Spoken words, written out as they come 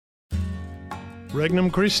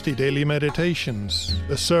Regnum Christi Daily Meditations,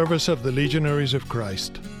 the service of the Legionaries of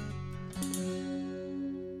Christ.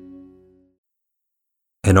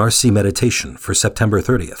 An RC Meditation for September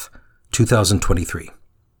 30th, 2023.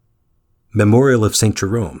 Memorial of St.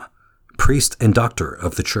 Jerome, priest and doctor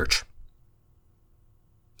of the Church.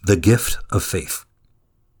 The Gift of Faith.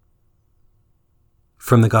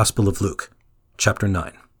 From the Gospel of Luke, chapter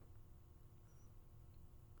 9.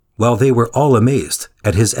 While they were all amazed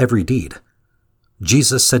at his every deed,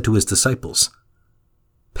 Jesus said to his disciples,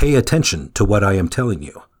 "Pay attention to what I am telling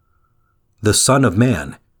you. The Son of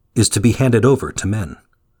Man is to be handed over to men."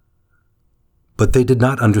 But they did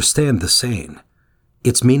not understand the saying.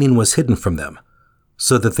 Its meaning was hidden from them,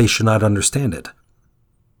 so that they should not understand it.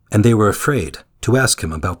 And they were afraid to ask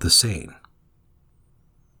him about the saying.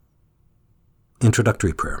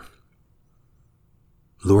 Introductory Prayer.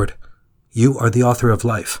 Lord, you are the author of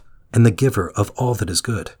life and the giver of all that is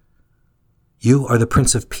good. You are the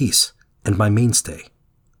Prince of Peace and my mainstay.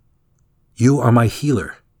 You are my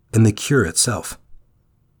healer and the cure itself.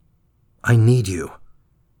 I need you,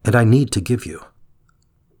 and I need to give you.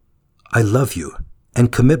 I love you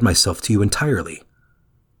and commit myself to you entirely,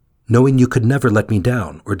 knowing you could never let me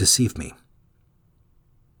down or deceive me.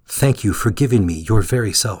 Thank you for giving me your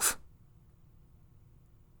very self.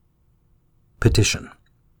 Petition.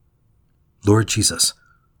 Lord Jesus,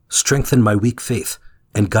 strengthen my weak faith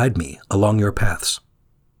and guide me along your paths.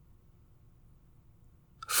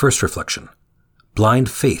 First reflection.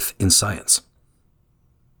 Blind faith in science.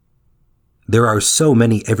 There are so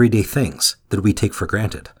many everyday things that we take for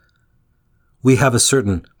granted. We have a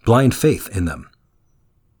certain blind faith in them.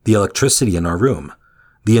 The electricity in our room,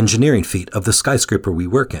 the engineering feat of the skyscraper we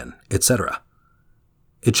work in, etc.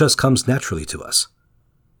 It just comes naturally to us.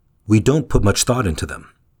 We don't put much thought into them.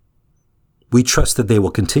 We trust that they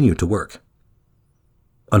will continue to work.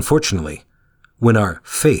 Unfortunately, when our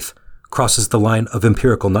faith crosses the line of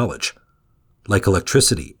empirical knowledge, like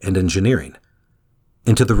electricity and engineering,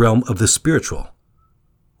 into the realm of the spiritual,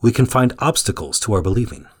 we can find obstacles to our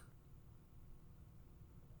believing.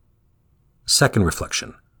 Second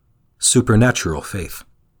reflection. Supernatural faith.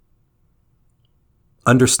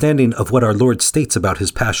 Understanding of what our Lord states about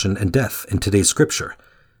his passion and death in today's scripture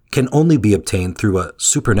can only be obtained through a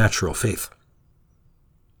supernatural faith.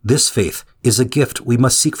 This faith is a gift we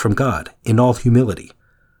must seek from God in all humility,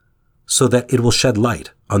 so that it will shed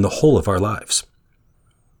light on the whole of our lives.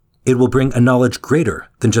 It will bring a knowledge greater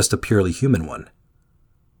than just a purely human one.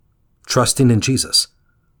 Trusting in Jesus,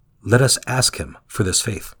 let us ask him for this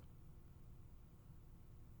faith.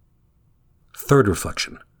 Third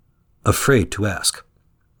reflection. Afraid to ask.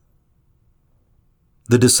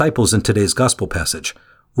 The disciples in today's gospel passage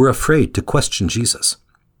were afraid to question Jesus.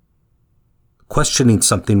 Questioning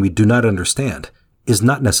something we do not understand is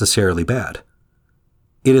not necessarily bad.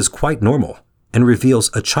 It is quite normal and reveals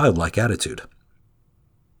a childlike attitude.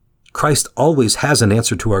 Christ always has an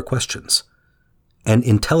answer to our questions, an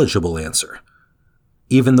intelligible answer,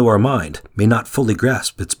 even though our mind may not fully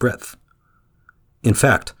grasp its breadth. In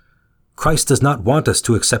fact, Christ does not want us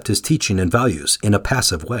to accept his teaching and values in a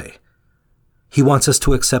passive way. He wants us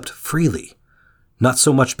to accept freely, not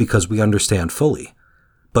so much because we understand fully,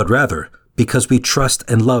 but rather because we trust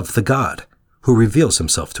and love the God who reveals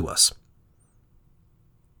himself to us.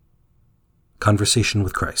 Conversation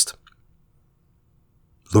with Christ.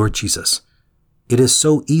 Lord Jesus, it is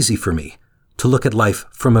so easy for me to look at life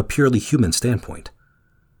from a purely human standpoint.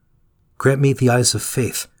 Grant me the eyes of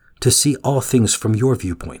faith to see all things from your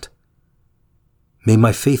viewpoint. May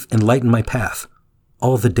my faith enlighten my path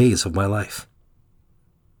all the days of my life.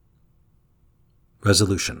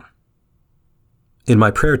 Resolution. In my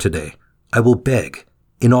prayer today, I will beg,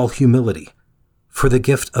 in all humility, for the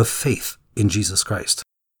gift of faith in Jesus Christ.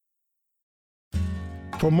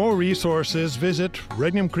 For more resources, visit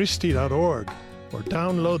regnumchristi.org or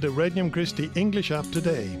download the Regnum Christi English app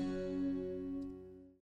today.